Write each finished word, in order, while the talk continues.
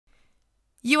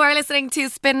You are listening to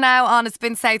Spin Now on a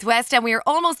Spin Southwest, and we are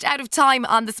almost out of time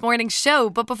on this morning's show.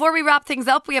 But before we wrap things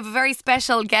up, we have a very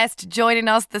special guest joining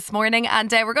us this morning,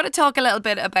 and we're going to talk a little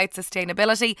bit about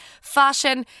sustainability,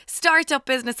 fashion, start-up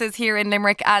businesses here in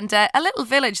Limerick, and a little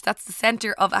village that's the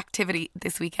centre of activity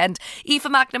this weekend. Aoife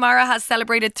McNamara has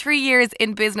celebrated 3 years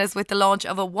in business with the launch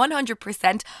of a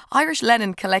 100% Irish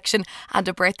linen collection and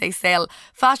a birthday sale.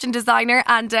 Fashion designer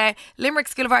and Limerick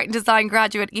School of Art and Design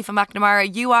graduate Aoife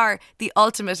McNamara, you are the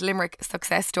ultimate Limerick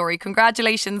success story.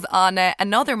 Congratulations on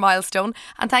another milestone,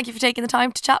 and thank you for taking the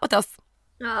time to chat with us.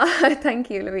 Oh, thank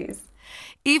you, Louise.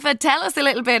 Aoife, tell us a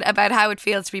little bit about how it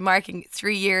feels to be marking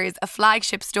 3 years, a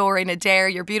flagship store in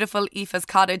Adare, your beautiful Aoife's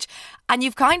cottage, and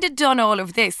you've kind of done all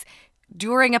of this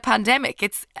during a pandemic.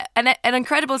 It's an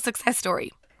incredible success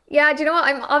story. Yeah, do you know what?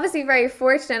 I'm obviously very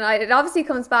fortunate. It obviously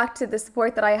comes back to the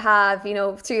support that I have,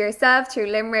 through yourself, through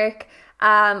Limerick.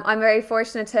 I'm very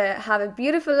fortunate to have a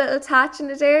beautiful little touch in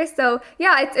Adare. So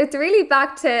yeah, it's really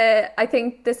back to, I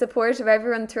think, the support of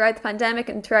everyone throughout the pandemic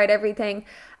and throughout everything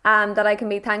that I can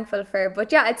be thankful for.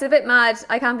 But yeah, it's a bit mad.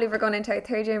 I can't believe we're going into our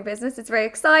third year in business. It's very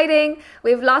exciting.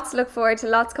 We have lots to look forward to,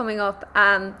 lots coming up.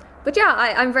 But yeah,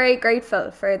 I'm very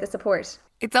grateful for the support.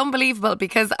 It's unbelievable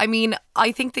because,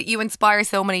 I think that you inspire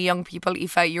so many young people,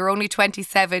 Aoife. You're only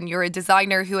 27. You're a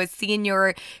designer who has seen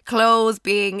your clothes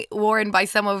being worn by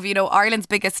some of, Ireland's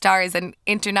biggest stars and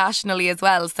internationally as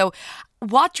well. So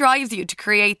what drives you to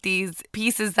create these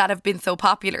pieces that have been so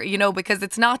popular, because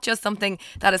it's not just something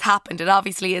that has happened. It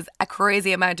obviously is a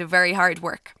crazy amount of very hard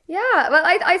work. Yeah, well,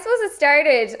 I suppose it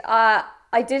started...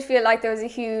 I did feel like there was a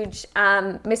huge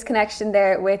misconnection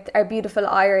there with our beautiful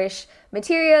Irish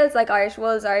materials like Irish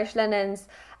wools, Irish linens,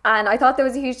 and I thought there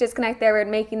was a huge disconnect there with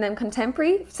making them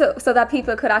contemporary so that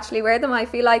people could actually wear them. I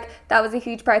feel like that was a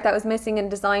huge part that was missing in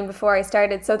design before I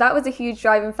started, so that was a huge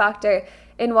driving factor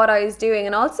in what I was doing.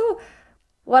 And also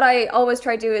what I always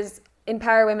try to do is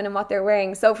empower women in what they're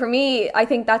wearing. So for me, I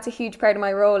think that's a huge part of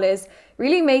my role, is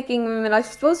really making women, I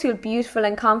suppose, feel beautiful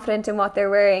and confident in what they're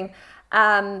wearing.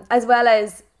 As well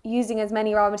as using as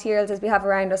many raw materials as we have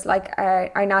around us, like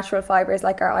our natural fibres,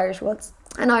 like our Irish wools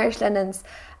and Irish linens.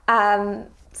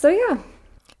 So yeah.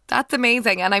 That's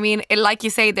amazing. And like you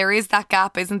say, there is that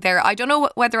gap, isn't there? I don't know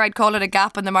whether I'd call it a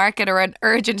gap in the market or an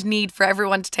urgent need for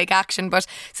everyone to take action, but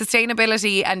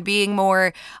sustainability and being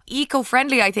more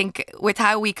eco-friendly, I think, with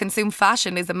how we consume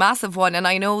fashion is a massive one. And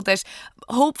I know that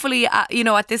hopefully,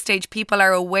 at this stage, people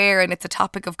are aware and it's a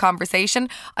topic of conversation.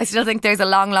 I still think there's a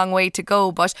long, long way to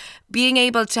go, but being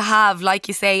able to have, like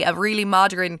you say, a really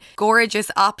modern,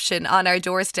 gorgeous option on our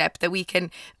doorstep that we can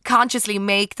consciously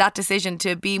make that decision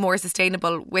to be more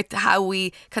sustainable with how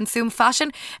we consume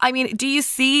fashion. Do you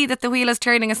see that the wheel is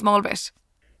turning a small bit?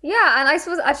 Yeah, and I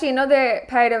suppose actually another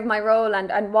part of my role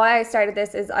and why I started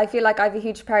this is I feel like I have a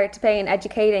huge part to play in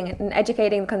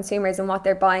educating consumers and what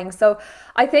they're buying. So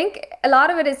I think a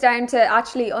lot of it is down to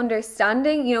actually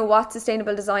understanding, what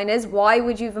sustainable design is. Why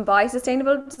would you even buy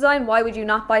sustainable design? Why would you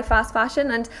not buy fast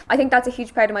fashion? And I think that's a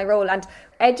huge part of my role, and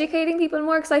educating people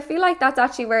more, because I feel like that's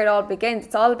actually where it all begins.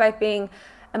 It's all about being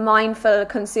a mindful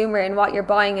consumer in what you're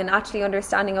buying and actually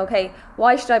understanding, okay,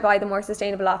 why should I buy the more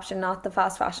sustainable option, not the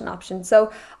fast fashion option?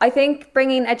 So I think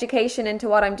bringing education into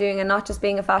what I'm doing and not just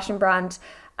being a fashion brand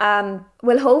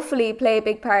will hopefully play a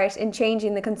big part in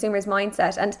changing the consumer's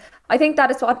mindset. And I think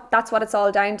that's what it's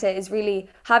all down to, is really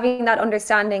having that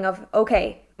understanding of,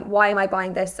 okay, why am I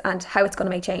buying this and how it's going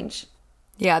to make change.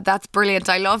 Yeah, that's brilliant.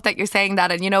 I love that you're saying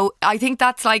that. And, I think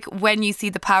that's like when you see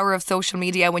the power of social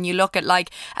media, when you look at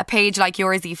like a page like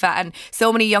yours, Aoife, and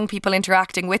so many young people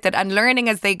interacting with it and learning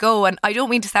as they go. And I don't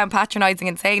mean to sound patronising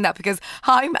in saying that, because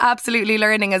I'm absolutely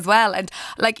learning as well. And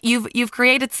like you've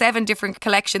created 7 different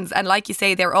collections. And like you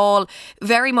say, they're all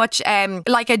very much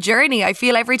like a journey. I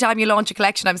feel every time you launch a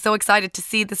collection, I'm so excited to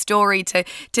see the story, to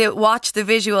watch the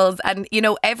visuals. And,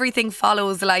 everything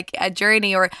follows like a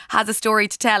journey or has a story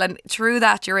to tell. And through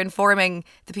that, you're informing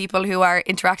the people who are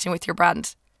interacting with your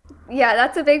brand. Yeah,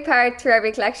 that's a big part through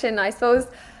every collection, I suppose.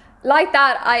 Like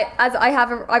that, I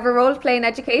have a role to play in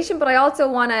education, but I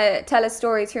also want to tell a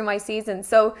story through my season.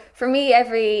 So for me,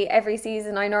 every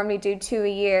season I normally do 2 a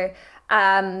year.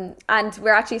 And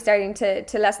we're actually starting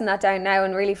to lessen that down now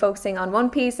and really focusing on one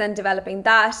piece and developing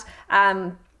that.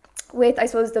 With, I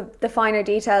suppose, the finer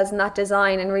details in that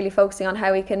design and really focusing on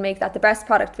how we can make that the best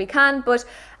product we can. But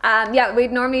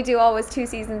we'd normally do always 2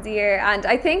 seasons a year. And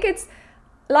I think it's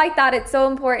like that, it's so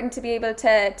important to be able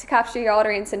to capture your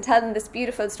audience and tell them this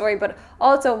beautiful story, but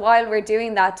also while we're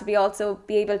doing that, to be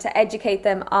able to educate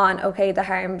them on, okay, the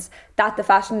harms that the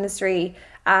fashion industry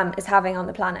is having on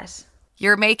the planet.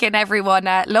 you're making everyone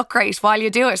look great while you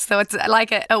do it. So it's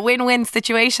like a win-win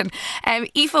situation.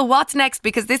 Aoife, what's next?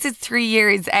 Because this is 3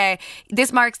 years.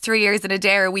 This marks 3 years in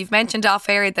Adare. We've mentioned off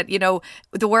air that, you know,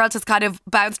 the world has kind of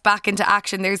bounced back into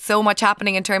action. There's so much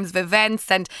happening in terms of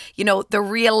events and, you know, the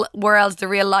real world, the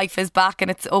real life is back and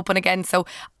it's open again. So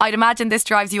I'd imagine this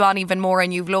drives you on even more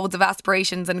and you've loads of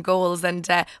aspirations and goals and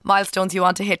milestones you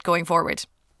want to hit going forward.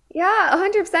 Yeah,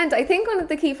 100%. I think one of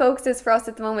the key focuses for us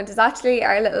at the moment is actually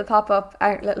our little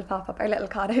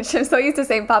cottage. I'm so used to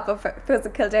saying pop-up because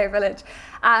of Kildare Village.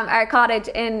 Our cottage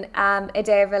in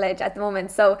Adare Village at the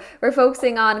moment. So we're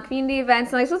focusing on community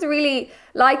events, and I suppose really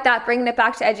like that, bringing it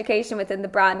back to education within the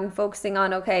brand and focusing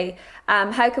on,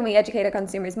 how can we educate our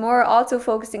consumers more? Also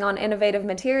focusing on innovative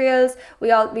materials. We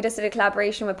just did a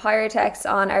collaboration with Pyrotex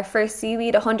on our first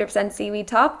seaweed, 100% seaweed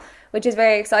top, which is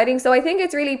very exciting. So I think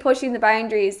it's really pushing the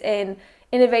boundaries in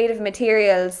innovative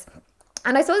materials.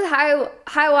 And I suppose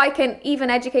how I can even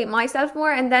educate myself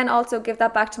more and then also give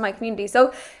that back to my community.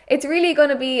 So it's really going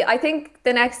to be, I think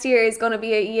the next year is going to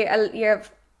be a year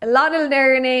of a lot of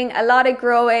learning, a lot of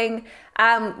growing.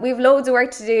 We have loads of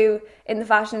work to do in the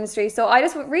fashion industry. So I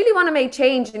just really want to make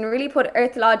change and really put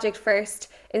earth logic first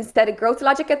instead of growth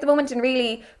logic at the moment, and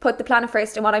really put the planet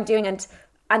first in what I'm doing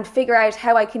and figure out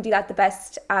how I can do that the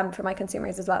best for my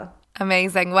consumers as well.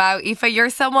 Amazing. Wow, Aoife, you're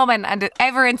some woman and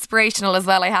ever inspirational as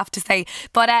well, I have to say.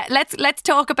 But let's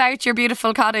talk about your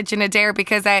beautiful cottage in Adare,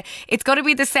 because it's going to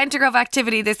be the centre of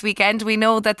activity this weekend. We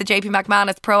know that the JP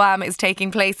McManus ProAm is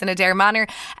taking place in Adare Manor.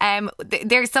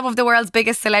 There's some of the world's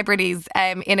biggest celebrities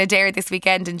in Adare this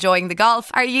weekend enjoying the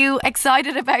golf. Are you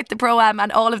excited about the ProAm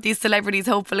and all of these celebrities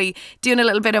hopefully doing a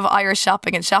little bit of Irish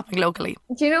shopping and shopping locally?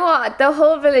 Do you know what? The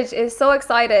whole village is so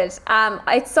excited.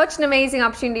 It's such an amazing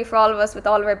opportunity for all of us with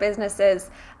all of our businesses.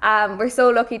 We're so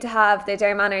lucky to have the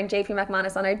Adare Manor and JP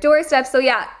McManus on our doorstep. So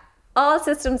yeah, all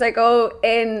systems are go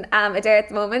in Adare at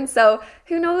the moment. So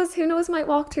who knows might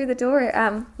walk through the door.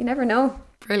 You never know.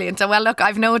 Brilliant. So, well, look,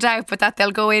 I've no doubt but that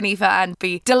they'll go in, Aoife, and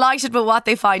be delighted with what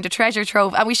they find, a treasure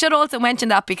trove. And we should also mention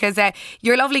that because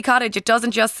your lovely cottage, it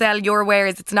doesn't just sell your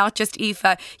wares. It's not just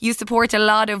Aoife. You support a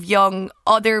lot of young,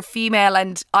 other female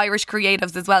and Irish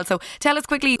creatives as well. So tell us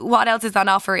quickly what else is on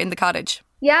offer in the cottage.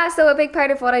 Yeah, so a big part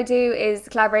of what I do is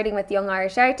collaborating with young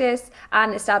Irish artists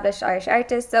and established Irish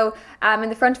artists. So in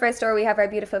the front of our store, we have our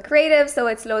beautiful creatives. So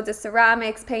it's loads of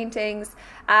ceramics, paintings.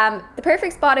 The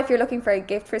perfect spot if you're looking for a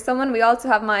gift for someone. We also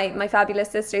have my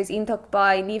fabulous sisters, Aoife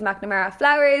by Aoife McNamara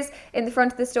flowers in the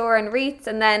front of the store and wreaths.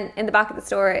 And then in the back of the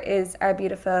store is our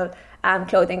beautiful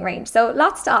clothing range. So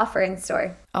lots to offer in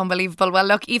store. Unbelievable. Well,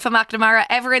 look, Aoife McNamara,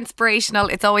 ever inspirational.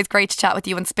 It's always great to chat with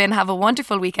you and Spin. Have a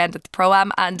wonderful weekend at the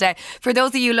ProAm. And for those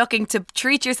of you looking to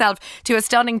treat yourself to a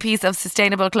stunning piece of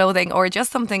sustainable clothing or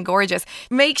just something gorgeous,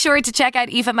 make sure to check out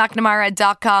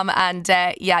aoifemcnamara.com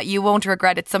and you won't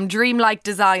regret it. Some dreamlike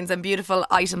designs and beautiful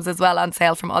items as well on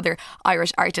sale from other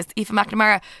Irish artists. Aoife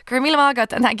McNamara, Carmila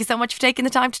Magat, and thank you so much for taking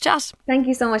the time to chat. Thank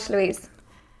you so much, Louise.